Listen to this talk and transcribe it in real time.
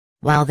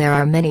While there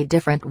are many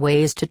different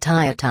ways to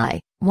tie a tie,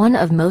 one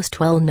of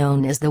most well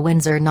known is the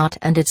Windsor knot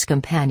and its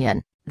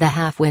companion, the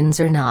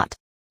Half-Windsor knot.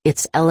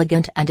 It's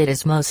elegant and it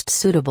is most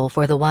suitable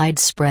for the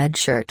widespread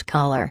shirt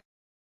collar.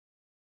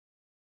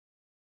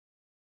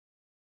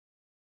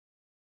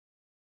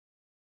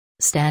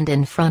 Stand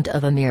in front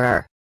of a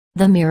mirror.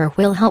 The mirror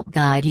will help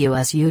guide you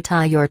as you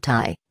tie your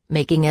tie,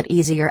 making it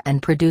easier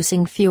and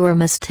producing fewer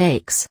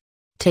mistakes.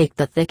 Take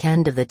the thick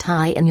end of the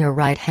tie in your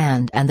right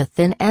hand and the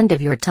thin end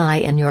of your tie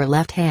in your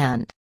left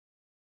hand.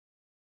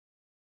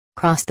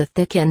 Cross the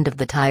thick end of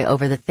the tie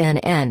over the thin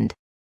end.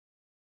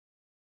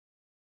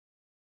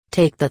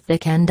 Take the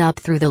thick end up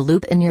through the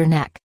loop in your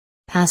neck.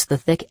 Pass the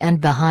thick end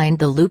behind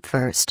the loop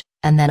first,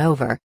 and then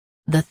over.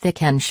 The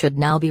thick end should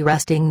now be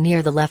resting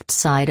near the left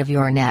side of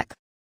your neck.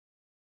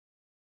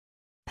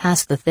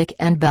 Pass the thick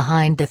end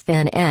behind the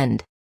thin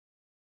end.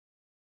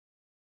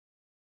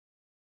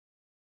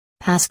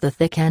 Pass the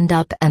thick end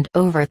up and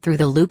over through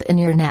the loop in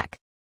your neck.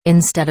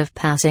 Instead of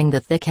passing the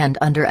thick end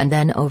under and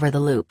then over the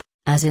loop,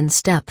 as in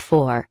step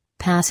 4,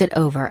 pass it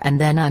over and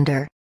then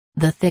under.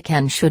 The thick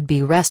end should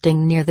be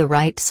resting near the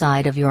right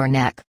side of your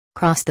neck.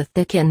 Cross the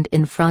thick end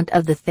in front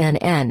of the thin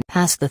end.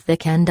 Pass the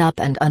thick end up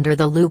and under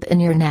the loop in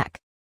your neck.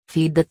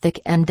 Feed the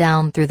thick end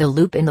down through the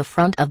loop in the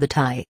front of the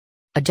tie.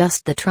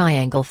 Adjust the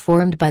triangle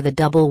formed by the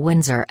double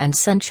Windsor and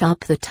cinch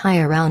up the tie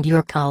around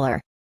your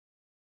collar.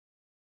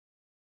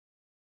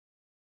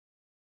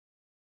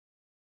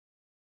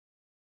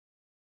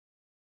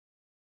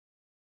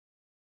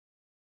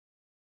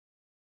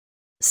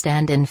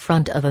 Stand in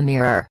front of a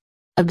mirror.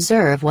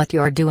 Observe what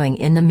you're doing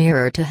in the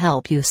mirror to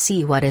help you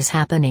see what is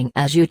happening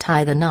as you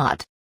tie the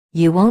knot.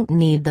 You won't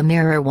need the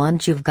mirror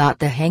once you've got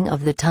the hang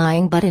of the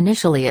tying, but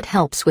initially it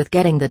helps with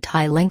getting the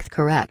tie length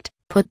correct.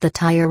 Put the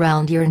tie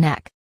around your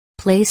neck.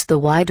 Place the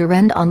wider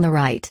end on the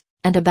right,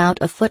 and about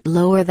a foot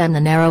lower than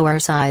the narrower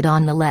side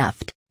on the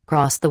left.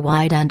 Cross the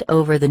wide end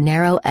over the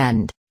narrow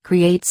end.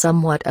 Create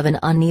somewhat of an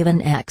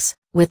uneven X,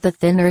 with the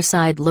thinner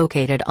side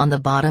located on the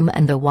bottom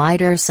and the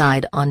wider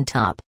side on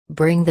top.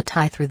 Bring the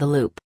tie through the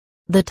loop.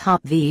 The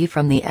top V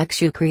from the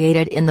X you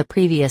created in the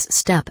previous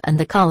step and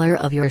the collar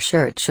of your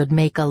shirt should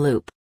make a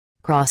loop.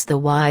 Cross the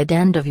wide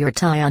end of your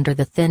tie under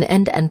the thin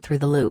end and through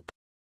the loop.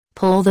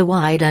 Pull the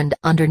wide end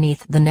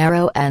underneath the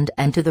narrow end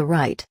and to the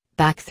right,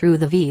 back through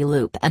the V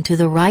loop and to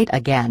the right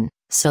again,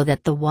 so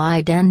that the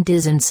wide end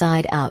is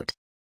inside out.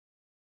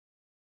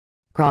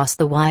 Cross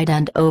the wide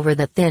end over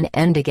the thin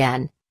end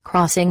again,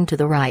 crossing to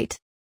the right.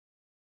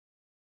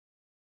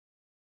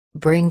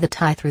 Bring the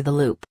tie through the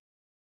loop.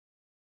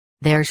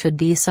 There should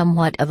be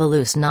somewhat of a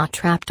loose knot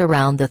trapped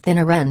around the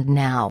thinner end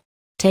now.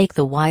 Take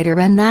the wider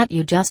end that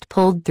you just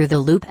pulled through the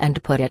loop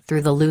and put it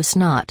through the loose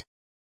knot.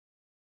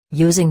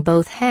 Using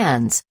both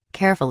hands,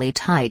 carefully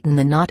tighten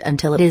the knot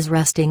until it is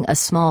resting a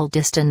small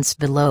distance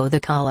below the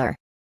collar.